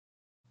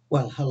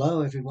Well,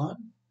 hello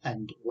everyone,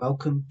 and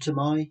welcome to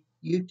my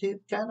YouTube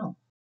channel.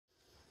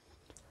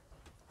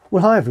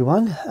 Well, hi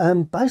everyone.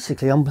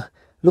 Basically, I'm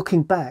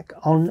looking back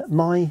on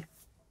my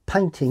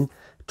painting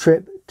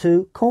trip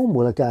to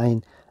Cornwall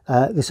again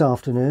this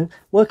afternoon,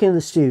 working in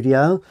the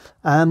studio.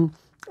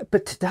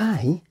 But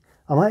today,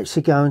 I'm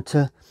actually going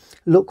to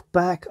look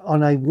back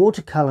on a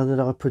watercolour that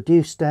I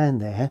produced down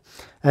there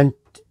and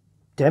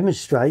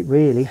demonstrate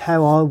really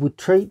how I would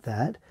treat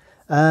that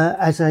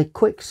as a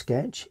quick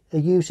sketch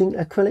using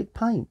acrylic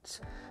paints.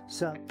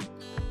 So,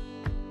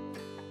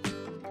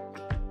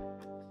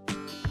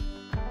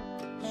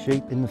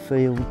 sheep in the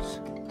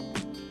fields,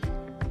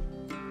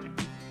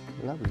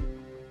 lovely.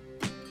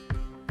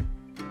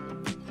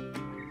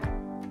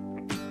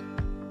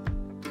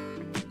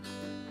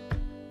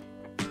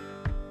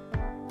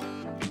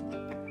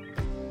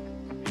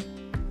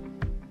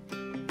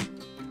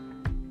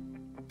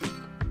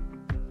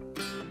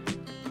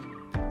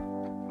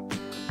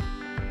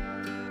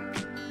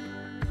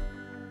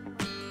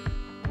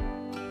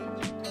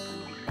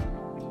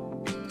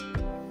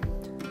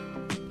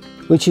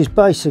 Which is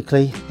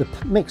basically the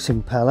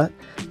mixing palette.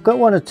 Got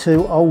one or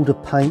two older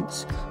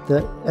paints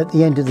that at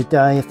the end of the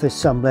day, if there's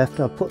some left,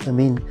 I put them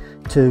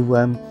into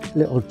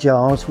little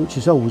jars, which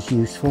is always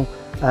useful.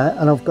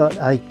 And I've got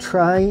a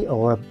tray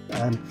or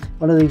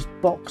one of these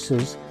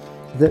boxes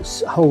that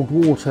hold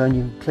water, and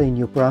you can clean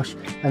your brush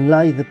and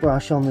lay the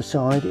brush on the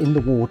side in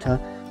the water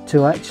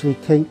to actually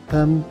keep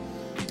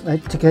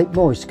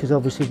moist, because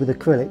obviously with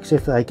acrylics,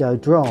 if they go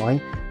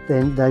dry,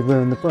 then they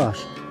ruin the brush.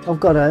 I've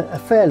got a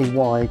fairly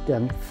wide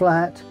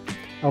flat.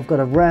 I've got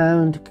a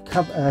round,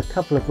 a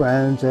couple of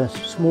rounds, a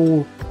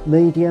small,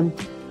 medium,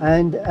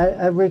 and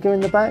a rigger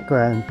in the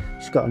background.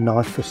 It's got a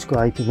knife for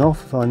scraping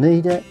off if I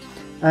need it,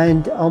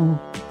 and I'm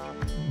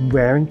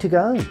raring to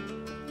go.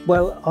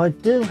 Well, I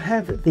do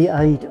have the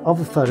aid of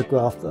a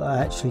photograph that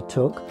I actually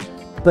took,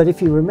 but if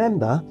you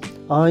remember,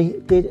 I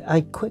did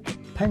a quick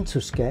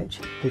pencil sketch.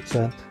 It's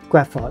a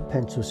graphite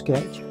pencil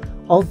sketch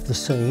of the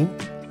scene.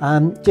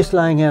 Just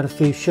laying out a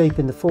few sheep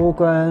in the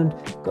foreground,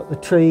 got the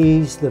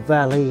trees, the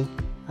valley.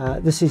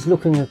 This is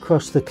looking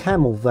across the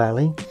Camel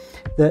Valley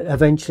that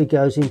eventually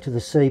goes into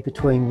the sea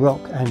between Rock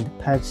and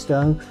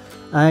Padstow.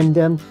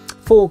 And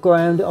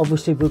foreground,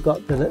 obviously we've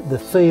got the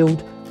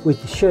field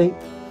with the sheep.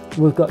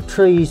 We've got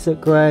trees that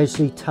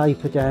gradually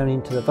taper down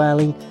into the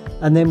valley.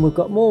 And then we've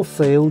got more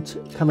fields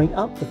coming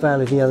up the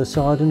valley the other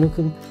side and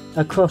looking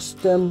across,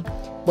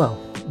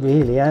 well,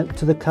 really out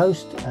to the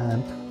coast,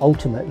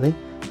 ultimately.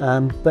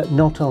 But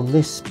not on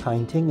this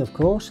painting, of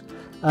course.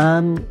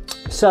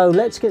 So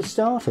let's get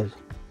started.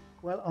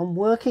 Well, I'm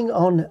working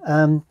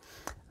on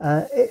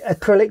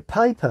acrylic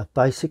paper,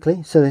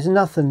 basically, so there's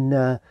nothing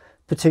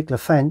particular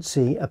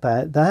fancy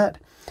about that.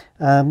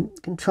 I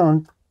can try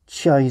and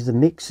show you the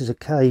mixes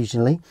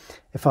occasionally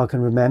if I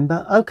can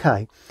remember.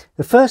 Okay,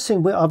 the first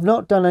thing, I've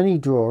not done any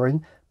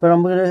drawing, but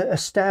I'm going to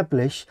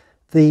establish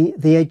the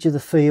edge of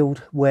the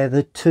field where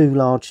the two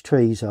large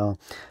trees are.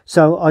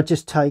 So I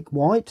just take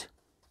white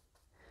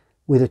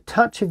with a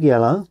touch of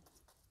yellow.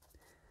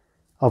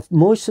 I've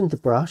moistened the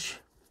brush.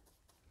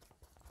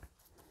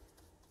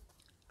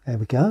 There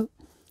we go.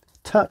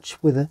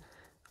 Touch with a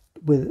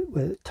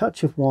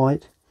touch of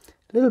white,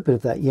 a little bit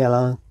of that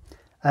yellow,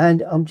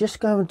 and I'm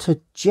just going to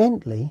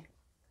gently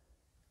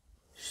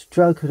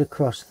stroke it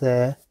across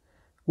there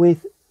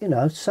with, you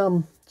know,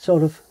 some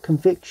sort of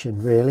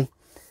conviction, really,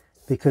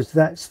 because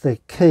that's the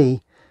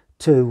key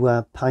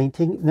to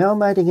painting. Now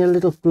I'm adding a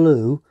little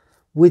blue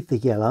with the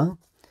yellow,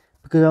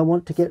 because I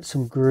want to get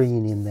some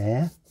green in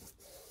there.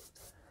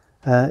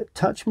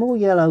 Touch more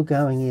yellow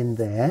going in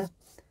there,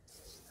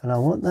 and I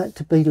want that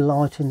to be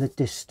light in the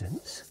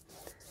distance.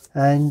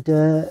 And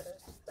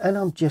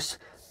I'm just,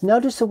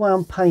 notice the way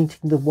I'm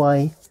painting, the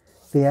way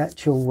the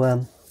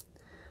actual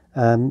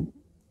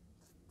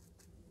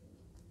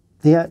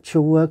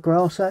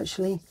grass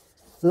actually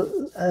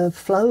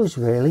flows,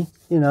 really.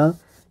 You know,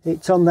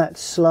 it's on that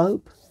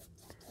slope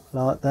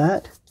like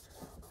that.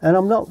 And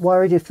I'm not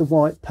worried if the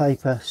white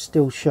paper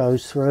still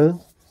shows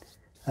through.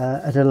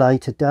 At a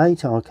later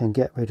date I can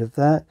get rid of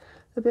that.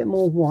 A bit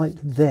more white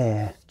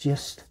there,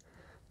 just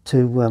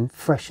to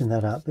freshen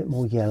that up. A bit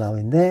more yellow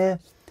in there.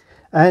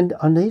 And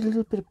I need a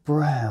little bit of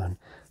brown.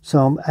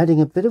 So I'm adding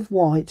a bit of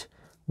white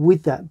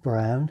with that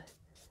brown.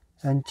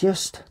 And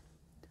just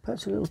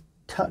perhaps a little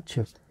touch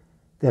of...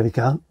 There we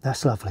go,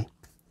 that's lovely.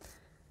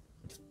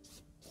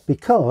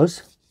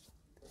 Because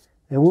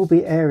there will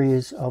be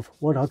areas of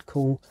what I'd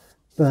call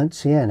burnt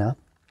sienna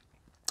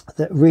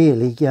that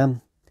really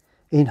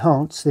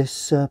enhance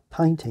this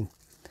painting.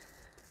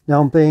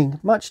 Now I'm being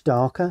much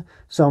darker,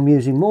 so I'm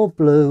using more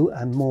blue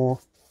and more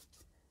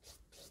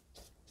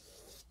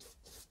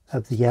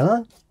of the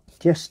yellow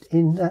just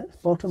in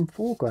that bottom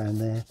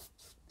foreground there.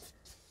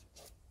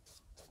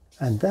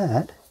 And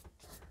that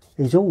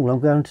is all I'm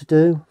going to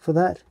do for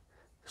that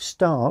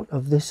start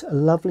of this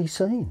lovely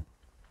scene.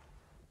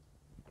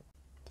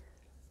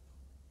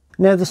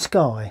 Now the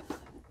sky.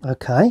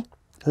 Okay,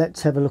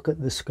 let's have a look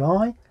at the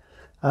sky.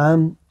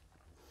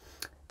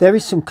 There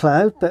is some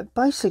cloud, but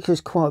basically it's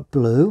quite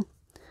blue.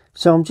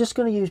 So I'm just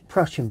going to use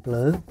Prussian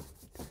blue.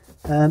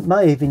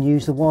 May even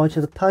use the white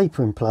of the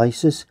paper in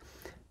places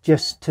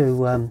just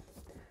to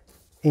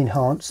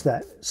enhance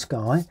that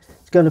sky.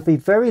 It's going to be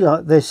very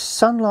light. There's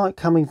sunlight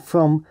coming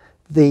from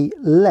the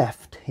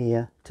left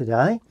here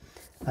today.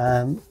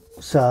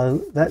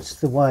 So that's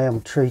the way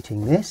I'm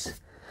treating this.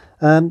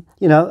 You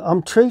know,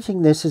 I'm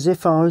treating this as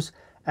if I was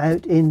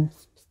out in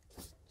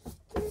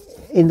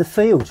the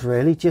fields,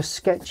 really, just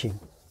sketching.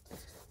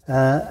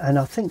 And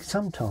I think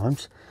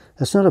sometimes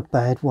that's not a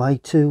bad way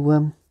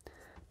to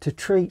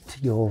treat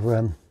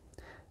your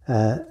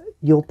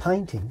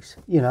paintings,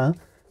 you know,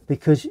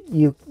 because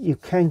you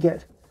can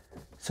get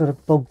sort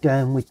of bogged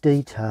down with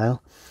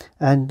detail,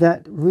 and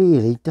that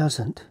really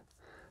doesn't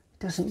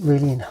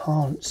really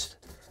enhance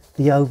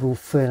the overall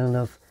feeling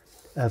of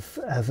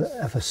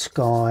a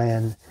sky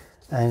and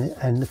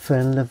the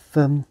feeling of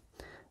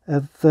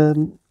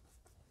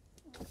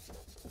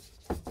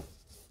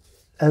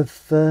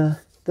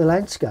the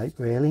landscape,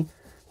 really.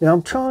 Now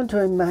I'm trying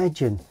to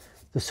imagine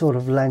the sort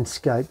of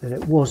landscape that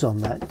it was on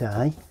that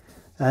day,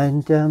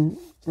 and well,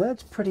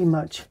 that's pretty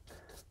much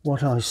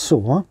what I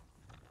saw.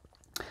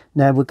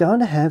 Now we're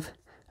going to have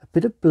a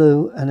bit of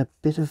blue and a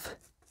bit of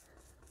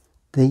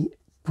the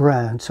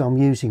brown, so I'm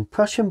using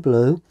Prussian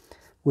blue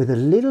with a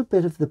little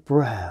bit of the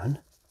brown,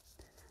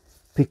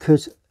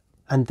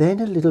 and then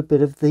a little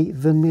bit of the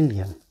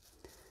vermilion,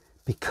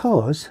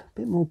 because a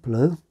bit more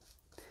blue,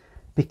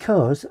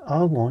 because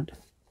I want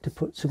to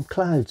put some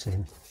clouds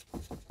in.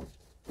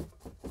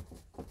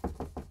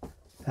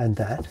 And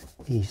that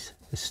is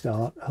the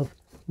start of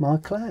my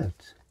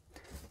clouds.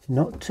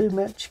 Not too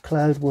much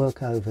cloud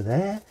work over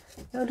there.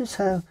 Notice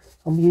how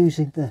I'm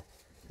using the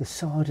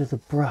side of the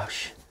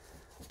brush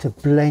to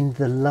blend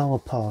the lower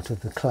part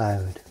of the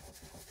cloud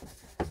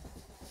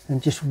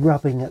and just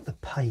rubbing at the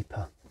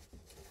paper.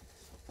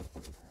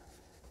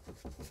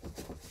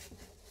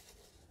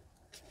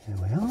 Here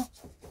we are.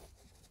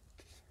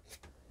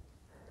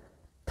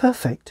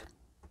 Perfect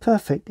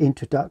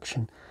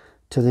introduction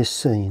to this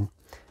scene.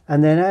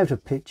 And then out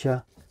of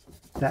picture,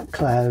 that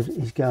cloud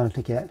is going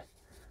to get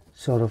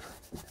sort of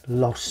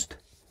lost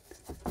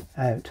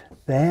out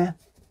there,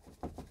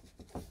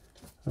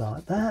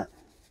 like that.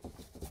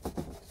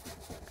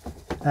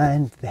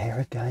 And there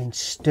again,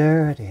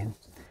 stir it in.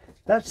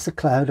 That's the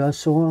cloud I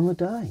saw on the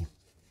day.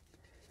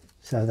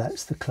 So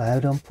that's the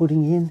cloud I'm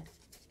putting in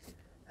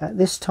at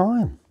this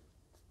time.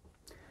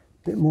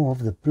 A bit more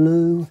of the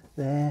blue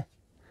there.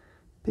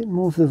 A bit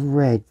more of the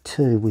red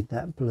too with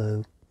that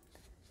blue,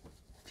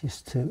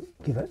 just to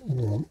give it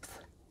warmth.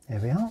 There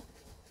we are.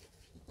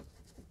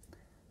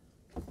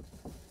 A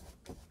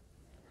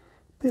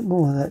bit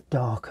more of that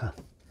darker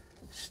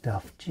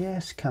stuff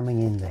just coming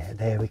in there.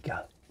 There we go.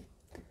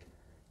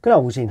 Could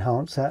always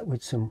enhance that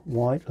with some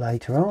white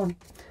later on.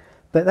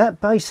 But that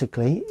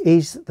basically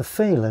is the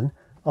feeling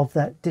of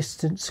that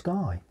distant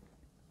sky.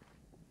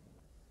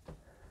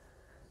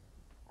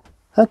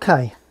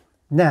 Okay,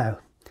 now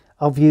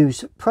I've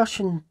used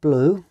Prussian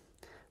blue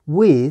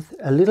with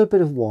a little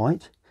bit of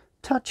white,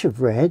 touch of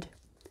red,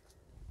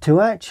 to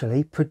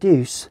actually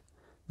produce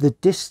the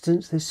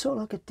distance. There's sort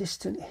of like a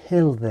distant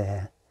hill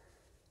there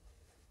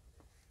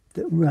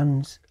that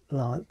runs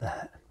like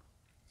that.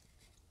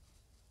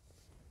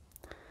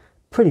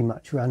 Pretty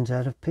much runs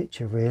out of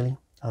picture, really,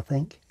 I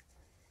think,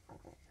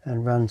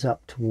 and runs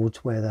up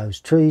towards where those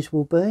trees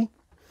will be.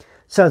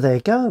 So there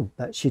you go,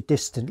 that's your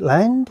distant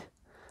land.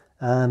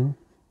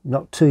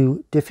 Not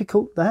too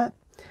difficult, that.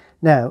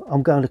 Now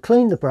I'm going to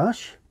clean the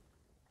brush.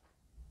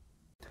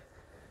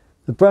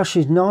 The brush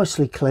is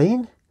nicely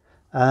clean.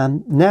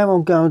 Now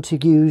I'm going to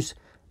use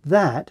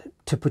that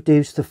to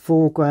produce the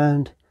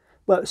foreground,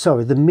 well,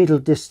 sorry, the middle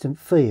distant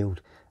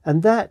field,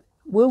 and that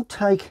will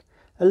take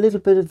a little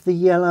bit of the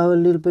yellow, a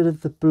little bit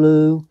of the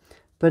blue,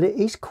 but it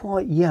is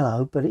quite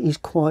yellow, but it is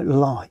quite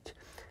light,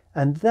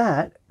 and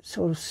that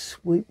sort of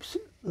sweeps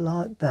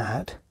like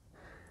that,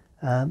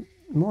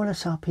 more or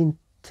less up into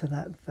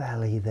that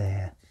valley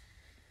there,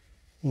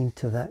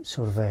 into that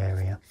sort of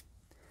area,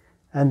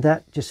 and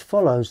that just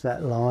follows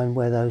that line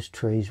where those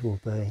trees will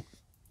be.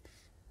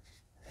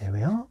 There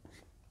we are.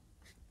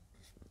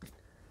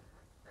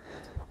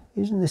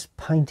 Isn't this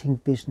painting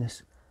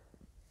business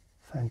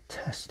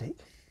fantastic?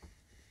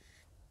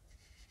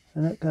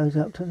 And that goes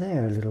up to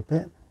there a little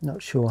bit.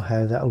 Not sure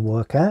how that'll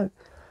work out.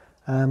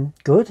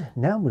 Good.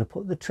 Now I'm going to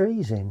put the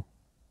trees in.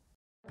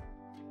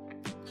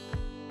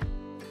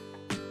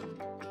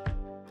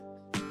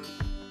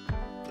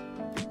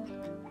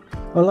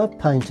 I love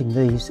painting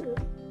these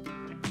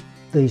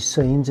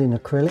scenes in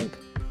acrylic.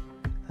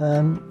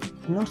 A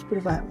nice bit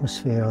of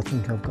atmosphere I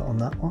think I've got on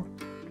that one.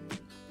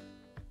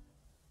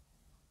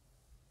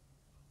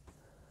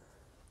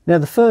 Now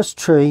the first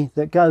tree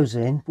that goes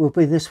in will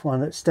be this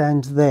one that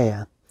stands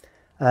there.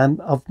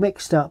 I've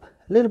mixed up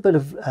a little bit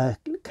of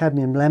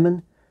cadmium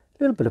lemon,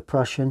 a little bit of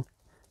Prussian, a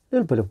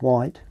little bit of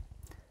white,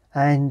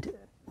 and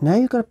now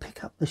you've got to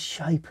pick up the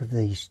shape of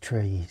these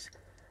trees.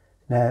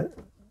 Now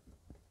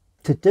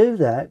to do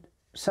that,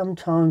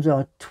 sometimes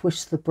I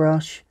twist the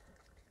brush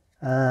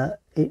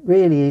It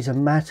really is a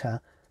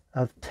matter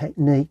of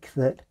technique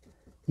that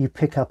you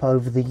pick up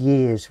over the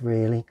years,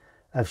 really,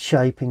 of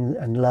shaping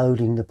and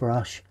loading the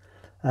brush.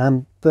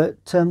 Yeah,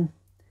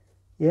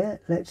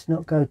 let's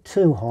not go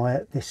too high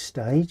at this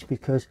stage,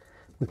 because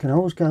we can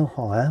always go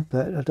higher,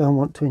 but I don't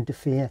want to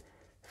interfere,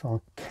 if I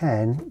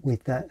can,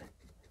 with that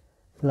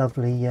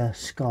lovely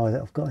sky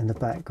that I've got in the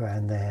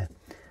background there.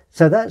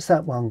 So that's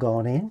that one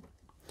gone in,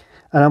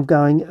 and I'm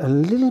going a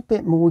little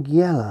bit more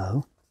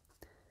yellow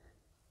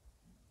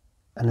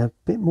and a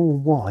bit more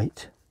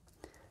white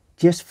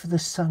just for the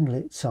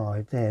sunlit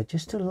side there,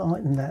 just to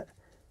lighten that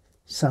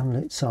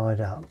sunlit side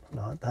up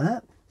like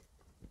that.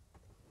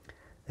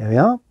 There we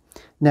are.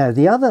 Now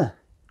the other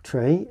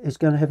tree is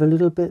going to have a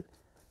little bit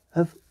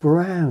of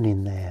brown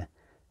in there,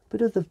 a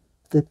bit of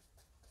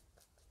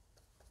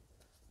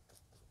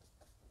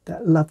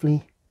that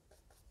lovely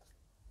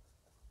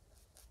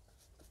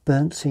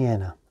burnt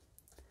sienna,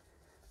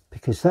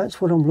 because that's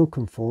what I'm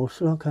looking for.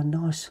 So like a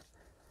nice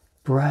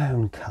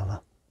brown colour,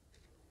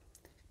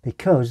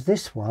 because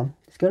this one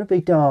is going to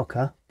be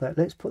darker, but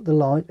let's put the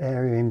light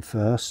area in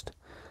first,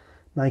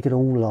 make it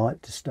all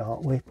light to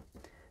start with.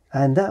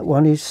 And that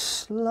one is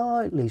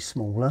slightly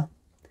smaller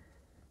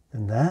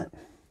than that,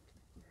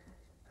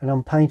 and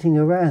I'm painting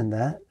around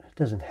that.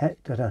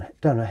 I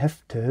don't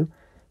have to,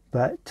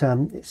 but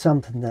it's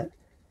something that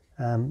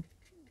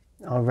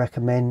I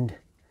recommend,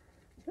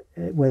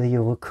 whether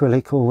you're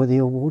acrylic or whether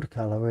you're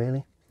watercolour,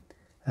 really.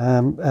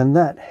 And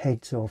that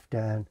heads off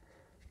down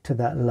to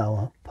that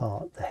lower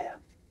part there.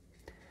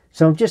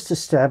 So I've just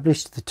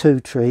established the two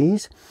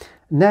trees.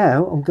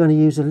 Now I'm going to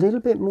use a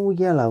little bit more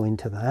yellow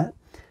into that,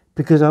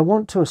 because I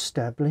want to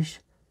establish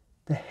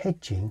the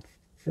hedging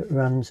that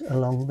runs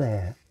along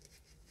there.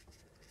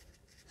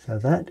 So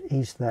that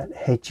is that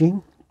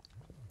hedging,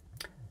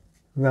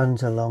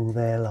 runs along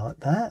there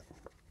like that.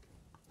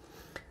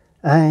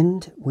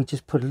 And we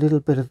just put a little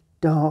bit of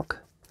dark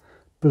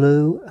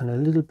blue and a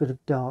little bit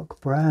of dark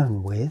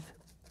brown with,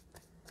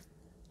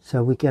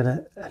 so we get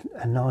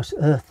a nice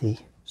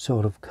earthy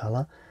sort of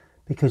colour,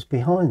 because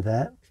behind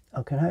that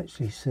I can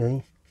actually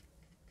see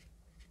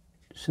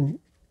some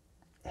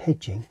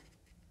hedging.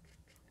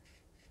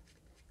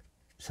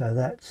 So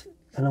that's,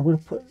 and I'm going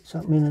to put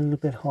something in a little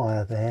bit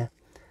higher there.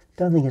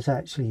 Don't think it's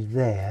actually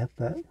there,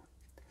 but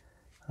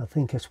I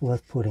think it's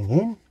worth putting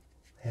in.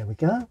 There we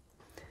go.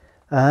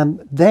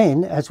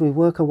 Then as we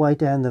work our way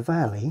down the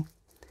valley,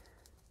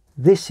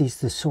 this is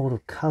the sort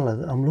of colour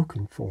that I'm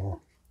looking for.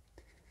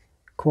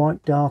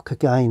 Quite dark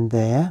again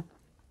there.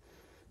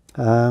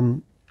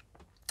 I'm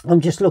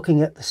just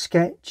looking at the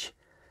sketch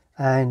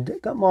and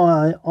got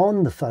my eye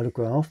on the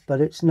photograph,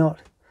 but it's not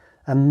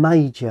a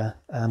major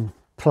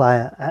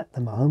player at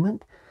the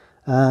moment.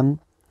 A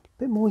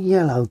bit more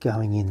yellow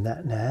going in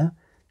that now,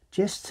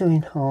 just to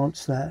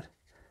enhance that,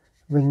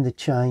 ring the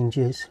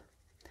changes,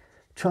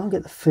 try and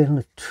get the feel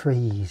of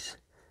trees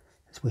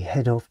as we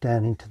head off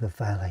down into the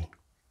valley.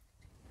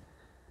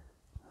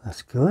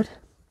 That's good.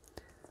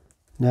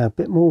 Now a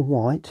bit more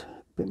white,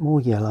 a bit more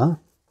yellow,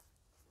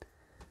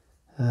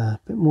 a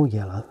bit more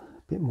yellow,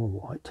 a bit more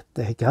white.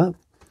 There you go.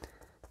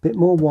 A bit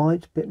more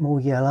white, a bit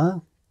more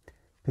yellow,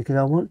 because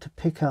I want to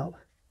pick up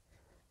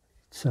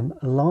some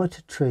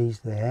lighter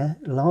trees there,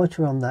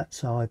 lighter on that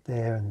side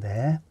there and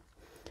there,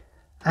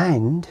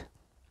 and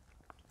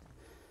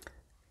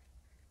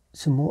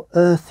some more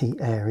earthy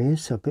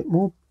areas, so a bit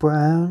more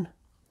brown,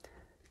 a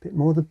bit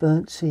more the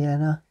burnt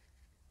sienna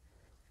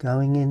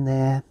going in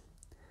there,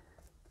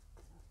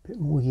 a bit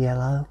more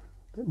yellow,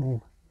 a bit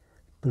more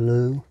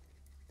blue,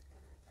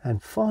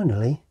 and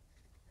finally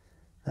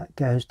that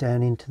goes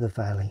down into the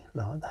valley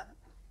like that.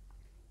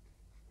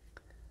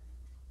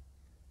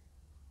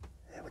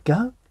 There we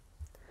go.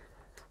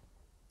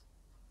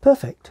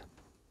 Perfect.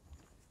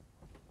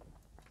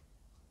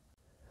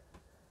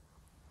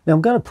 Now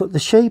I'm going to put the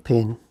sheep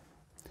in.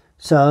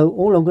 So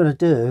all I'm going to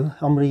do,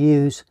 I'm going to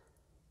use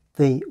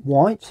the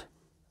white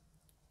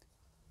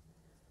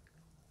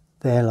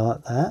there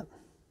like that.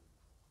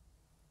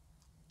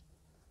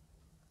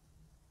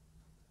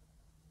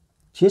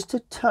 Just a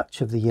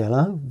touch of the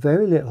yellow,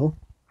 very little.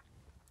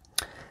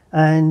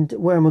 And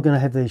where am I going to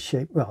have these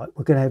sheep? Right,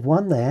 we're going to have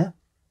one there,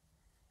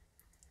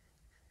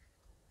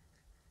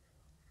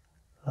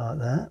 like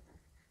that.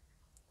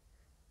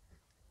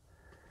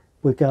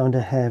 We're going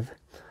to have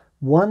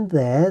one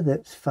there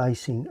that's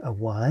facing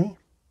away,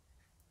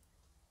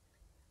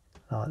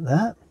 like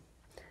that.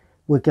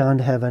 We're going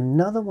to have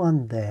another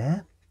one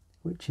there,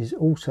 which is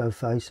also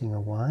facing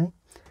away.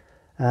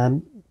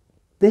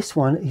 This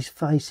one is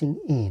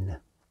facing in.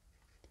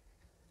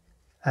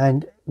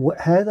 And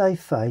how they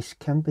face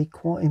can be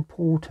quite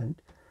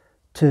important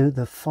to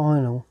the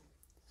final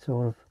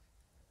sort of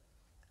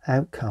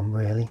outcome,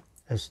 really,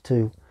 as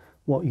to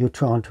what you're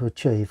trying to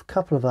achieve. A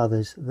couple of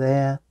others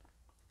there,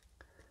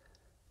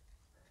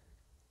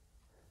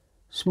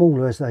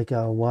 smaller as they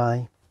go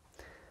away.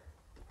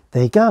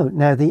 There you go.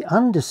 Now the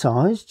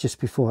undersides,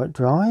 just before it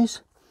dries,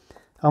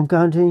 I'm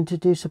going to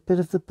introduce a bit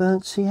of the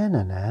burnt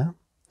sienna now,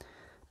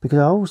 because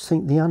I always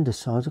think the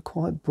undersides are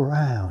quite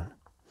brown.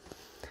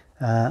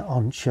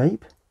 on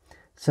sheep.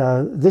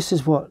 So this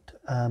is what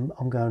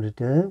I'm going to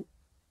do.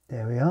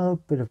 There we are, a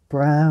bit of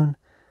brown,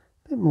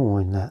 a bit more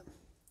in that.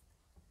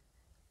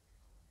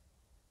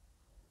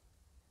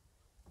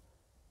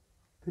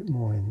 A bit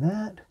more in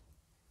that.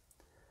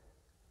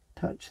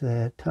 Touch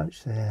there,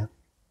 touch there.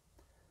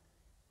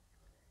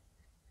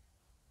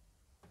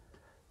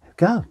 There we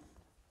go.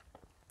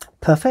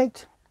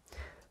 Perfect.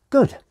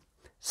 Good.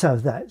 So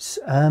that's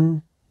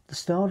the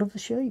start of the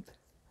sheep.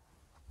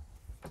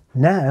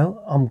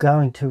 Now I'm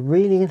going to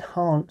really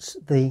enhance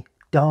the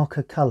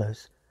darker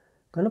colours.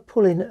 I'm going to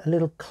pull in a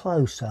little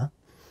closer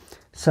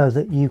so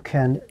that you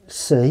can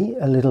see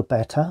a little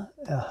better.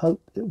 I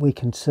hope that we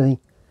can see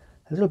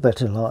a little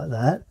better like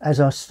that as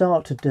I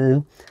start to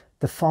do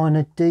the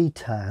finer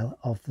detail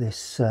of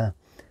this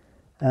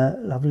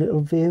lovely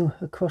little view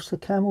across the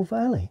Camel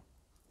Valley.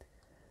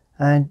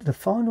 And the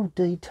final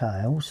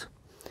details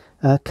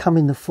come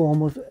in the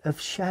form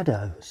of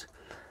shadows.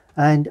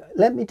 And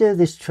let me do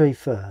this tree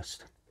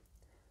first.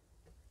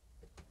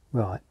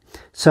 Right,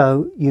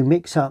 so you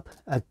mix up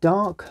a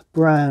dark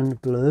brown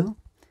blue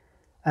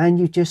and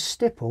you just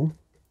stipple.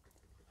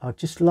 I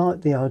just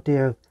like the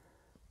idea of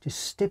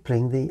just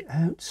stippling the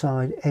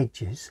outside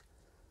edges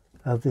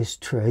of this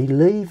tree,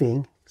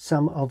 leaving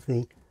some of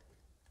the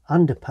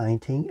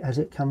underpainting as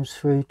it comes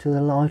through to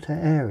the lighter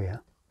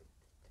area,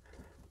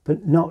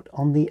 but not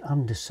on the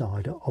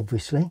underside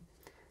obviously,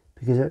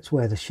 because that's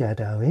where the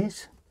shadow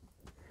is.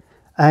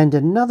 And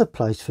another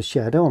place for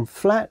shadow, I'm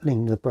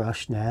flattening the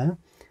brush now,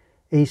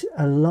 is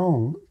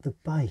along the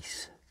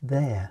base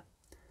there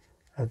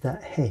of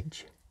that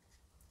hedge.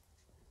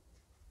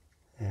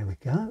 There we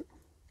go.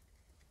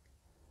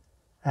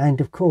 And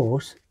of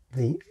course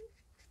the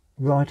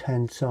right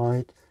hand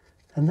side,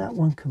 and that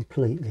one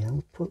completely.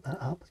 I'll put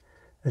that up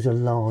as a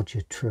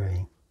larger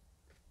tree.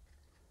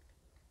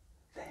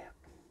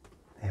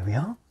 There we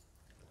are.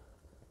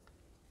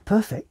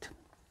 Perfect.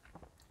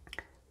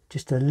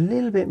 Just a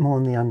little bit more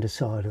on the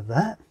underside of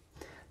that.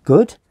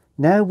 Good.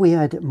 Now we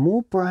add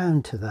more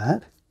brown to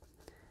that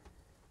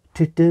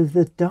to do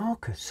the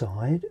darker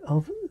side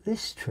of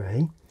this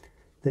tree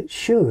that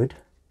should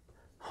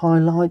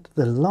highlight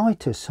the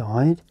lighter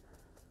side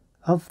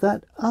of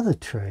that other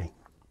tree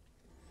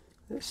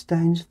that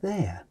stands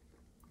there.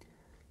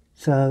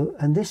 So,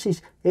 and this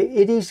is,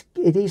 it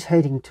is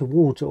heading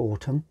towards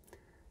autumn.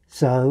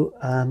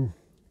 So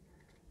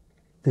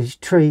these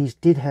trees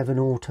did have an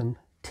autumn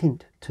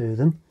tint to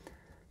them.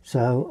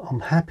 So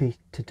I'm happy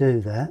to do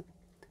that.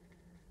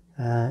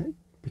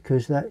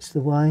 Because that's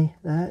the way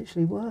they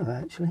actually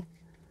were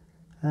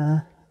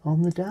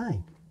on the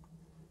day.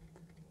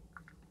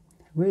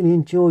 Really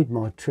enjoyed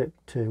my trip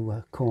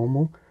to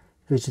Cornwall,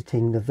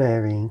 visiting the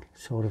varying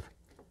sort of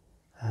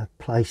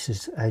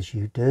places as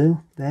you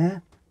do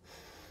there.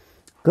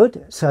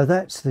 Good, so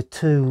that's the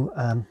two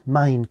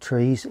main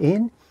trees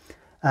in,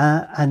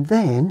 and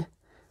then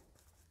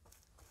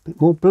a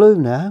bit more blue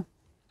now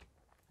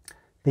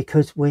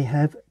because we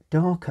have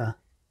darker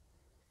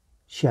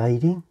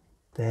shading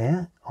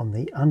there on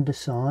the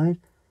underside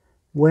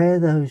where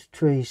those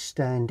trees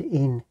stand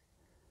in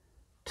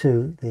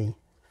to the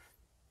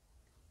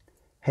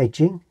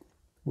hedging,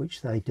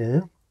 which they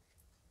do.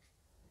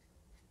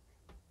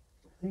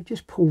 You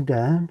just pull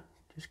down,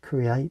 just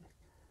create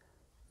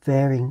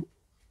varying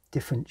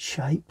different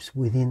shapes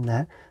within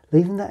that,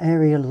 leaving that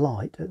area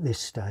light at this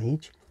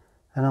stage,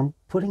 and I'm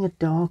putting a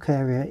dark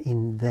area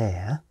in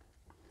there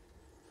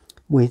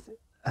with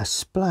a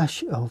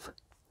splash of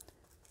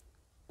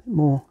a bit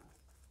more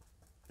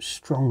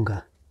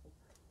stronger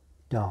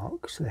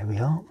darks. There we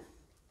are.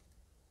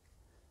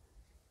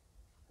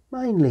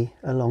 Mainly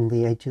along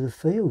the edge of the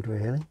field,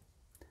 really.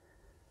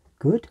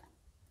 Good.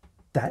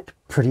 That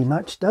pretty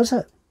much does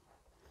it.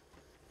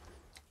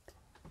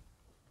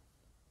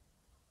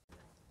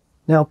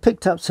 Now I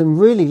picked up some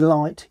really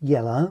light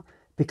yellow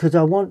because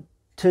I want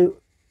to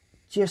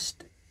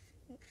just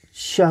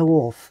show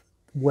off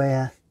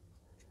where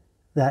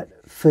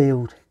that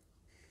field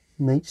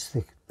meets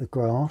the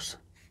grass,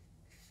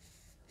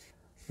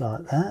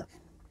 like that,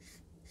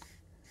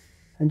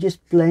 and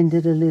just blend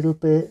it a little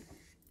bit.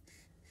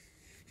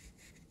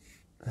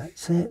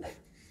 That's it.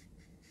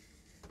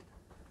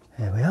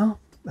 There we are.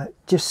 That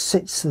just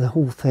sets the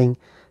whole thing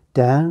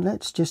down.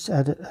 Let's just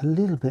add a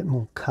little bit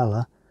more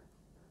colour.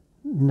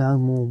 No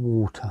more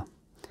water,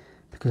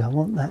 because I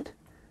want that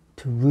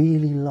to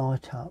really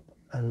light up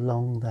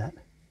along that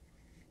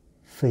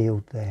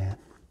field there.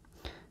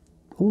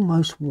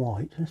 Almost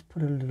white. Let's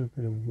put a little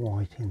bit of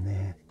white in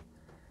there.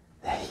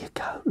 There you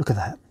go. Look at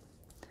that.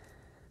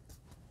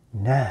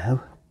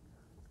 Now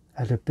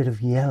add a bit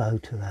of yellow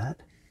to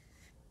that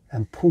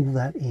and pull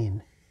that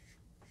in.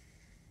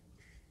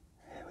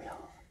 There we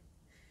are.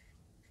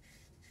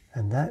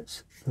 And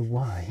that's the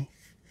way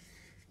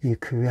you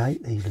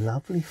create these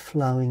lovely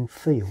flowing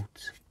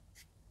fields.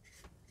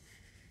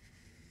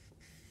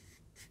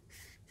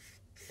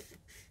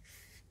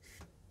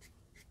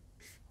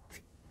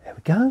 There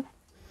we go.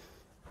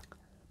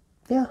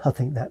 Yeah, I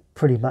think that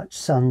pretty much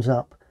sums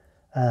up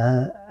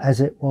as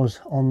it was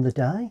on the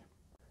day.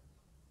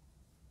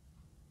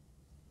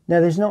 Now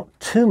there's not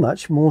too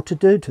much more to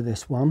do to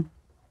this one,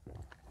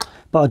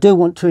 but I do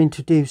want to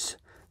introduce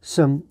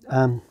some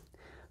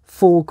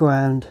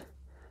foreground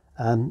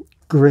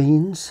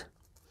greens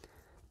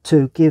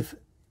to give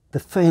the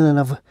feeling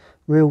of a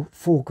real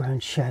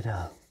foreground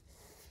shadow.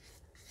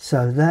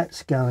 So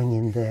that's going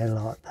in there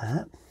like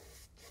that.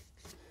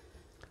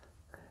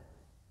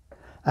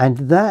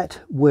 And that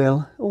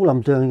will, all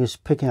I'm doing is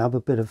picking up a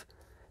bit of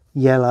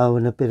yellow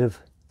and a bit of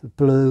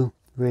blue,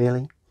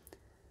 really.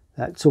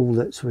 That's all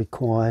that's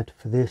required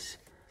for this.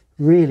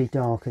 Really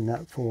darken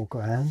that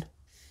foreground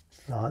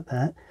like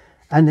that.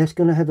 And it's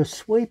going to have a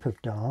sweep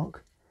of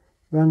dark,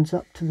 runs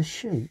up to the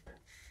sheep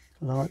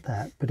like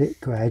that, but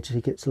it gradually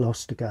gets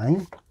lost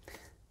again.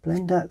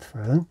 Blend that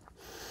through.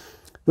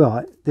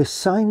 Right, this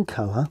same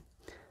colour,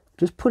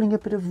 just putting a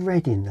bit of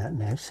red in that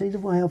now. See the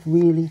way I've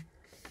really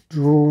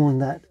drawn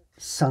that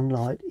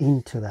sunlight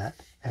into that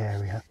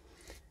area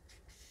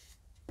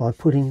by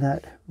putting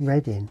that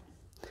red in.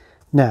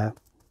 Now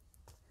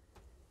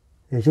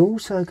there's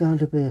also going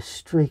to be a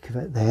streak of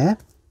it there,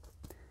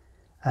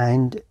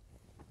 and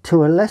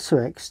to a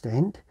lesser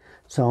extent,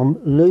 so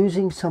I'm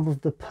losing some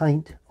of the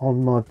paint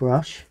on my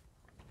brush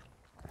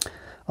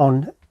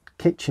on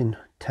kitchen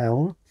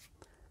towel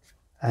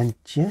and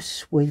just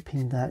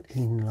sweeping that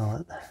in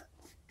like that.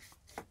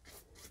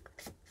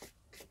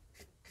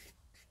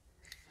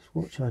 Just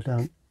watch I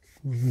don't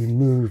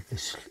remove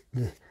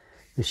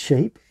the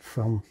sheep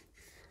from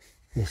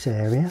this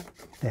area.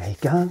 There you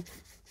go.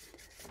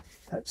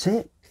 That's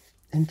it.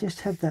 And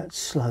just have that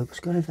slope. It's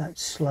got to have that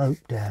slope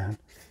down.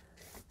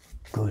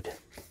 Good.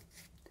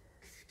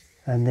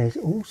 And there's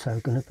also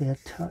going to be a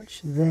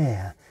touch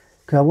there,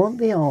 because I want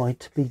the eye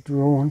to be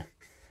drawn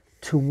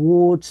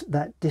towards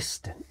that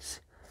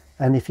distance.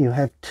 And if you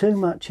have too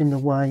much in the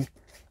way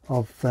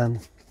of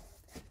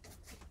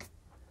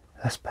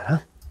that's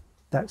better,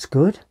 that's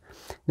good.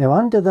 Now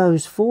under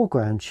those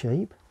foreground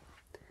sheep,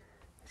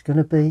 it's going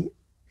to be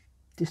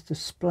just a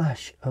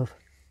splash of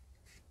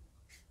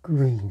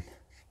green,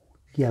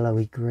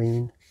 yellowy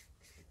green,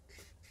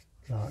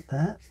 like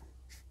that,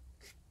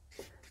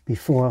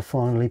 before I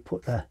finally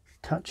put the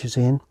touches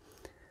in.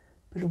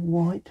 Bit of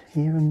white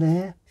here and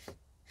there.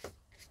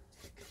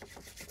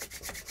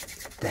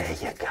 There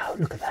you go,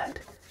 look at that.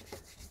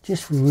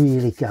 Just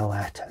really go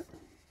at it.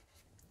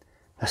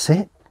 That's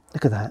it,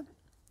 look at that.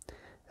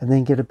 And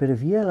then get a bit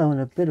of yellow and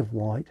a bit of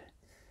white.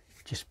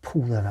 Just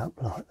pull that up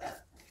like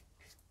that.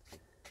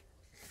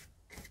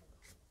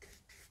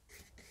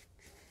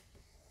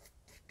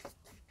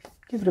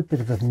 Give it a bit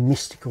of a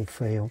mystical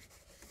feel.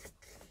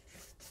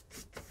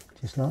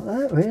 Just like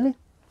that, really.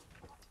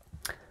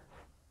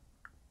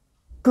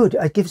 Good,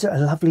 it gives it a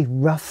lovely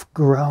rough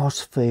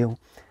grass feel.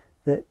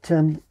 That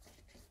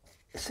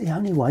it's the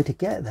only way to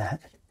get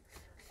that,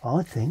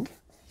 I think.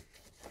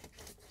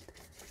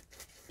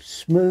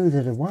 Smooth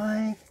it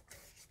away.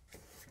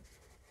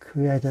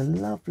 Create a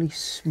lovely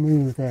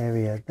smooth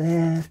area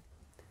there.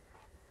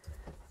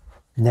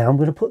 Now I'm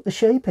going to put the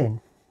sheep in.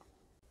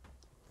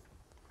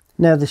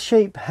 Now the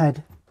sheep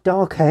had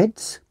dark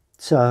heads,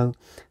 so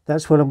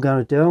that's what I'm going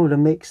to do. I'm going to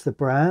mix the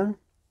brown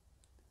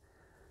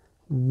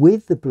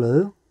with the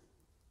blue.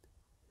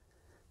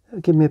 It'll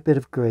give me a bit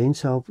of green,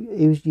 so I'll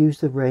use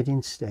the red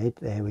instead.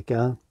 There we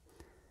go.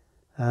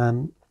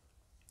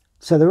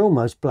 So they're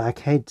almost black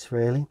heads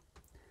really.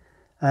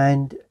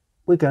 And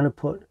we're going to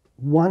put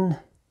one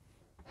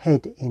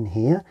head in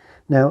here.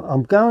 Now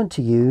I'm going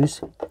to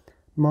use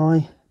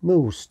my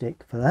mule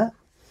stick for that,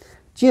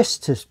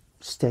 just to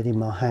steady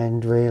my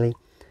hand really.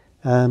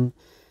 And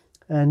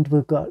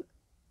we've got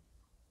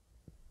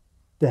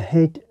the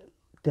head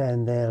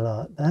down there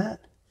like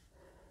that.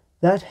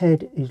 That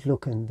head is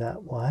looking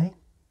that way.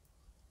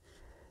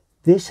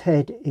 This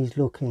head is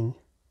looking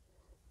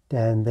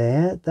down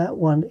there. That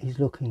one is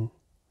looking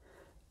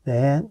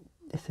there.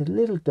 There's a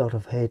little dot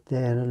of head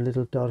there and a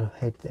little dot of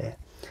head there.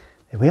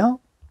 There we are.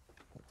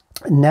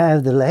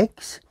 Now the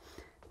legs,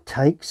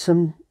 take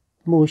some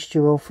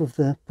moisture off of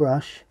the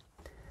brush,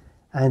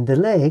 and the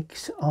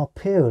legs are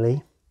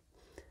purely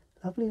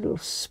lovely little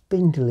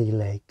spindly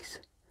legs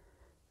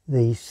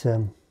these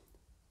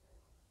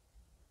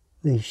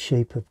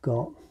sheep have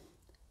got,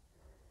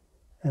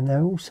 and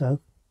they're also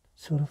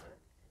sort of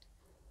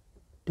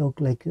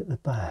dog legs at the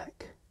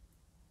back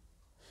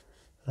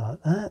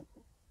like that.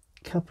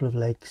 Couple of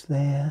legs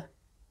there,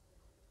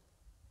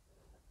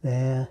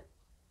 like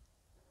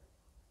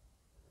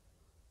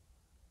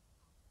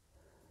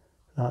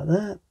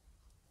that,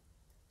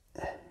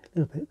 a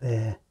little bit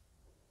there,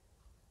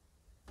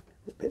 a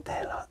little bit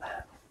there like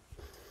that.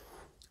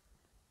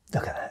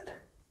 Look at that.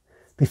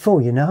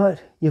 Before you know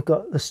it, you've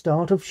got the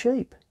start of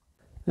sheep.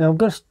 Now I'm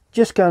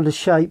just going to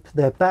shape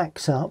their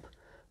backs up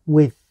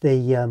with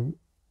the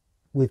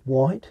with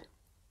white,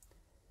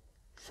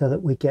 so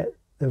that we get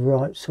the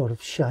right sort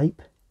of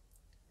shape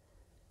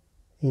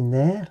in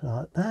there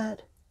like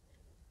that.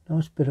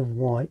 Nice bit of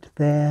white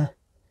there,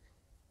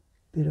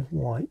 bit of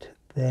white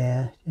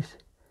there.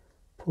 Just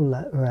pull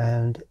that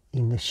around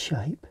in the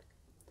shape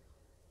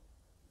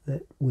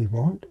that we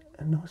want.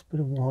 A nice bit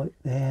of white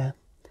there,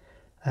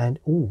 And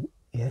oh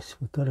yes,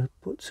 we've got to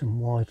put some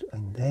white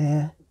in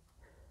there,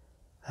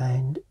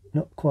 and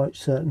not quite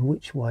certain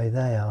which way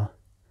they are.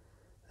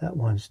 That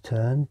one's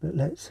turned, but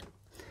let's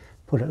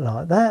put it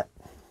like that.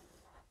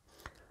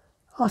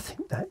 I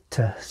think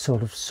that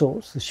sort of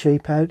sorts the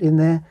sheep out in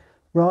their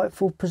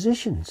rightful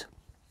positions.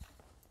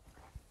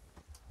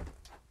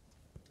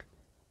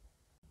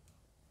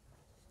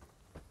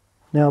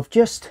 Now I've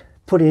just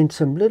put in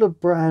some little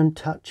brown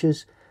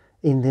touches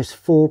in this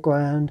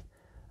foreground,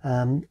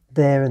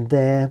 there and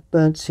there,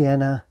 burnt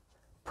sienna,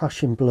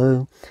 Prussian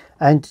blue,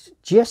 and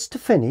just to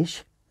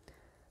finish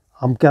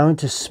I'm going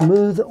to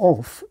smooth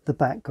off the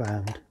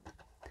background.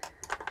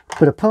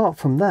 But apart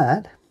from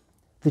that,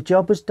 the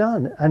job is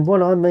done. And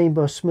what I mean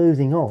by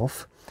smoothing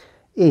off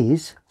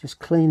is just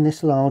clean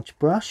this large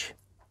brush.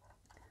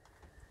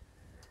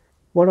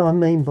 What I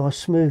mean by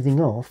smoothing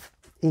off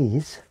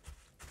is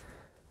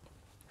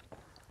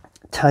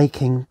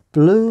taking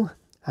blue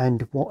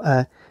and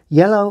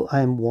yellow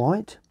and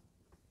white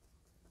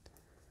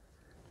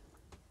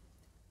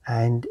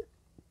and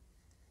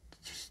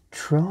just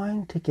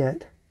trying to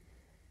get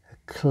a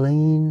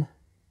clean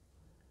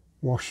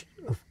wash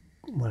of,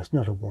 well, it's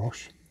not a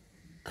wash,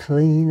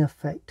 clean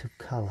effect of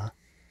colour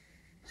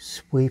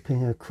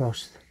sweeping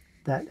across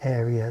that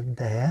area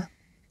there,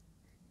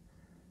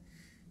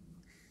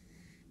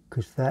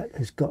 because that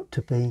has got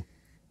to be,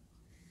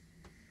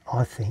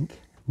 I think,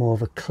 more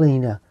of a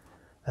cleaner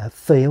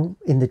feel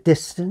in the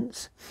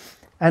distance.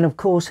 And of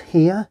course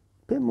here,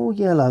 a bit more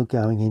yellow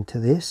going into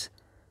this.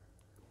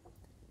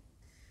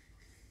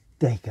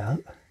 There you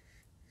go,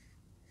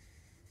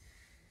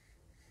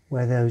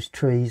 where those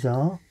trees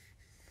are.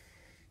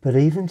 But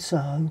even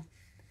so,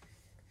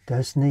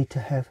 does need to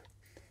have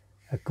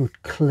a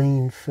good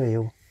clean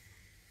feel.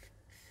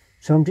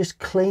 So I'm just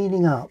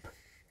cleaning up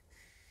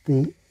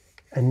the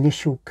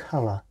initial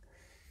colour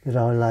that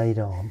I laid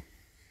on,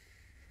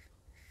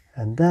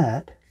 and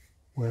that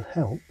will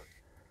help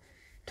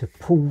to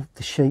pull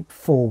the sheep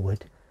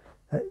forward.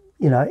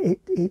 You know,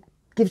 it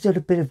gives it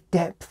a bit of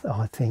depth,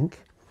 I think.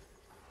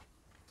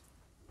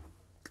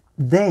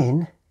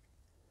 Then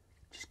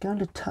just going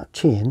to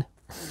touch in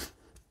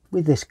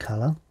with this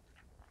colour,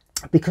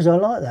 because I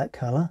like that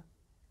colour.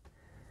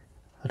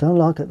 I don't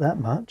like it that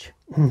much.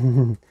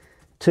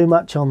 Too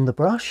much on the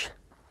brush.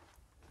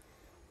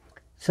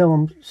 So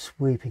I'm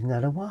sweeping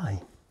that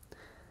away.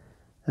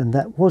 And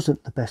that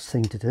wasn't the best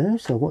thing to do.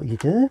 So what you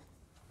do,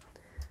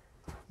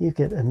 you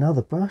get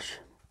another brush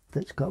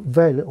that's got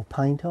very little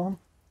paint on,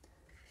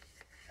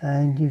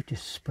 and you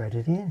just spread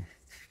it in.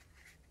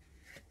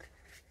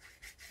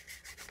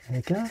 There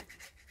you go.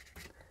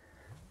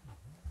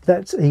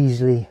 That's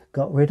easily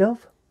got rid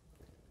of.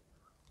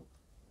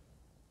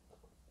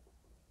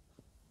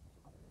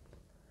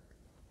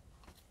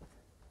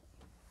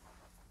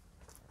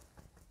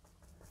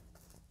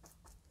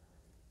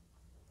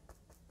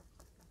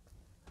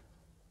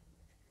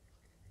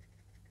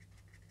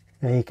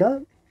 There you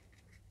go.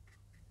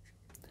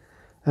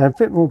 And a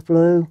bit more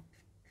blue,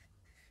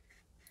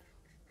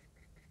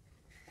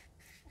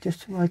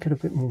 just to make it a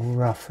bit more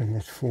rough in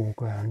this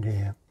foreground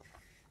here.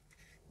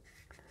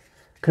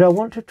 Because I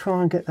want to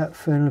try and get that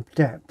feeling of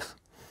depth,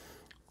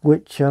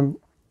 which you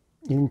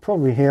can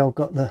probably hear I've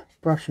got the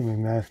brush in my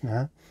mouth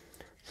now.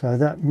 So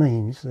that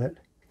means that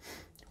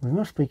we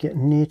must be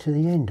getting near to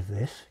the end of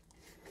this,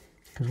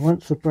 because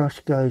once the brush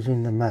goes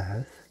in the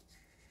mouth,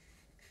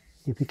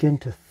 you begin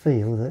to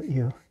feel that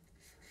you're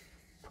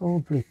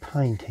probably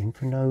painting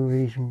for no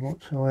reason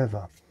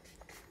whatsoever.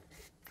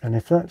 And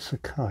if that's the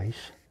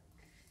case,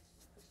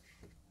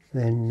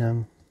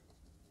 then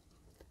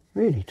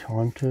really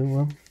time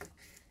to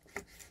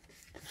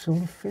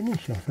sort of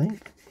finish, I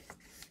think.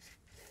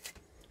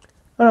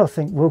 And I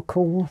think we'll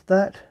call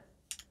that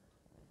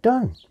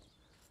done.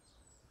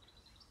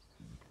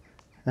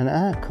 And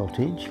our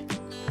cottage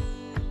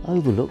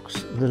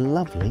overlooks the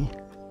lovely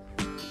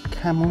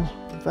Camel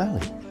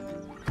Valley.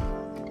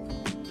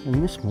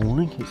 And this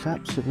morning it's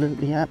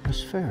absolutely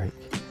atmospheric.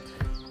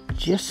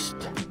 Just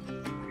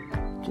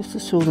the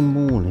sort of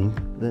morning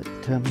that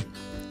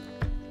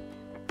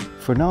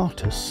for an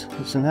artist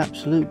it's an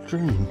absolute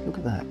dream. Look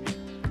at that.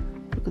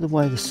 Look at the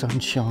way the sun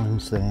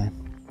shines there.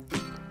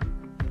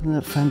 Isn't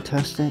that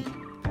fantastic?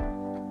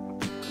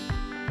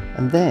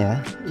 And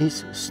there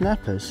is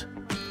Snappers,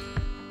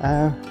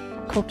 our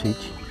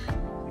cottage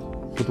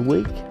for the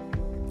week.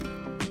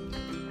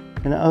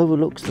 And it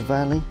overlooks the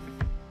valley.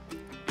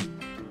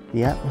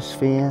 The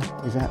atmosphere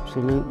is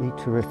absolutely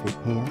terrific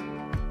here.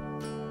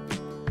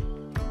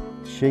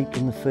 Sheep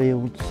in the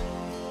fields.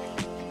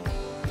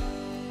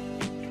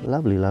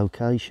 Lovely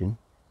location.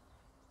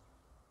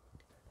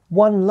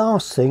 One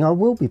last thing, I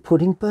will be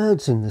putting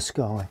birds in the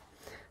sky.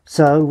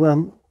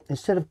 So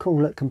instead of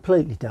calling it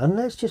completely done,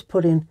 let's just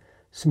put in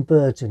some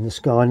birds in the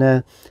sky.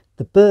 Now,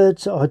 the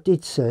birds I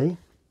did see,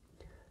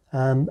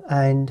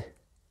 and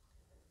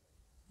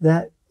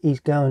that is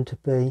going to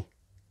be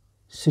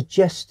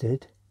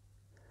suggested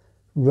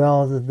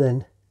rather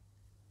than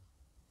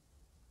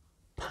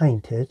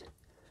painted,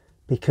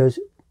 because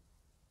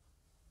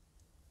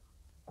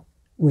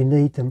we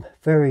need them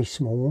very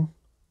small.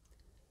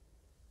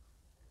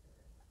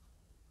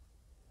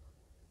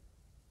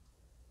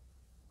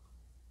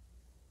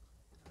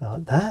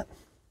 Like that.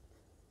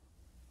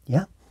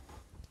 Yeah.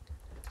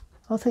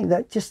 I think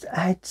that just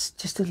adds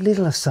just a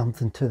little of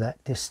something to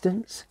that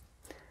distance.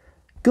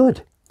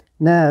 Good.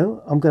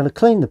 Now I'm going to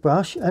clean the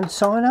brush and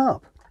sign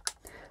up.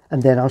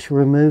 And then I shall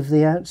remove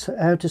the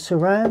outer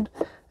surround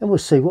and we'll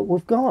see what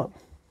we've got.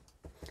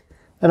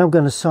 And I'm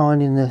going to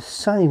sign in the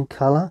same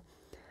colour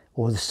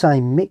or the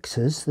same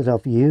mixers that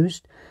I've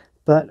used,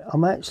 but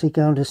I'm actually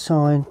going to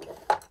sign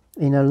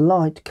in a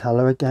light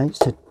colour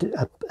against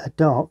a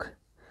dark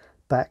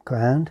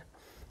background.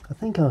 I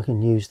think I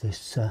can use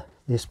this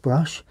this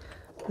brush.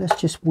 Let's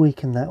just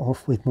weaken that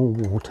off with more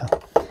water,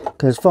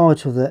 because it's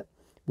vital that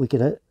we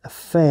get a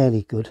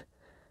fairly good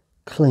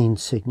clean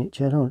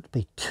signature. I don't want it to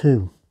be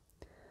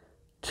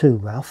too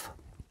rough.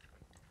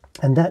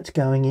 And that's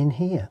going in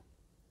here.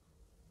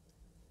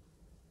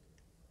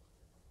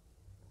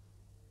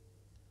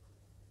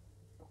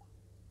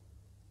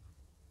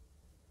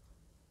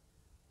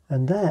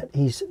 And that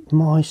is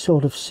my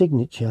sort of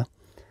signature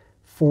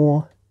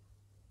for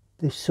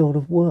this sort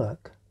of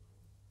work.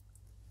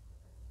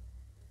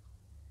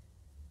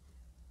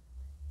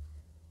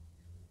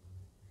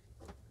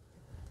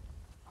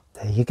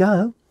 There you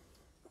go.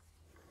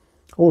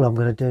 All I'm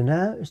going to do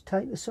now is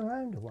take the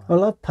surround away. I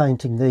love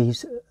painting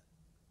these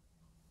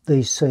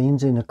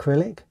scenes in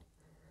acrylic.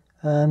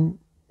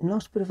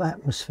 Nice bit of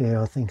atmosphere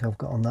I think I've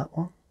got on that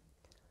one.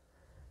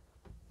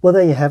 Well,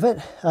 there you have it.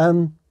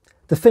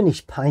 The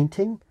finished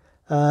painting.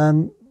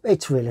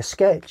 It's really a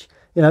sketch.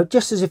 You know,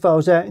 just as if I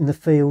was out in the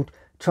field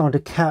trying to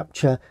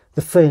capture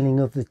the feeling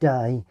of the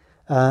day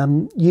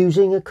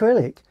using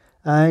acrylic.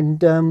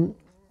 And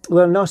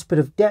well, a nice bit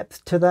of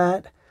depth to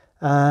that.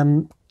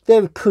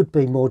 There could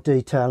be more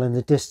detail in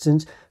the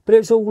distance, but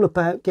it's all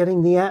about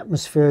getting the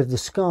atmosphere of the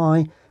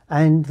sky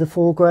and the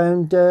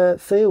foreground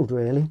field,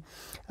 really.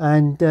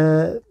 And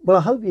well,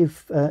 I hope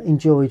you've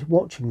enjoyed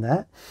watching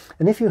that,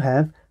 and if you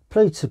have,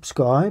 please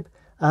subscribe,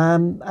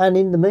 and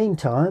in the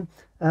meantime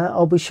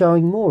I'll be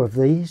showing more of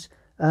these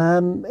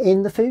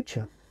in the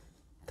future.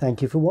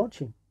 Thank you for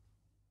watching.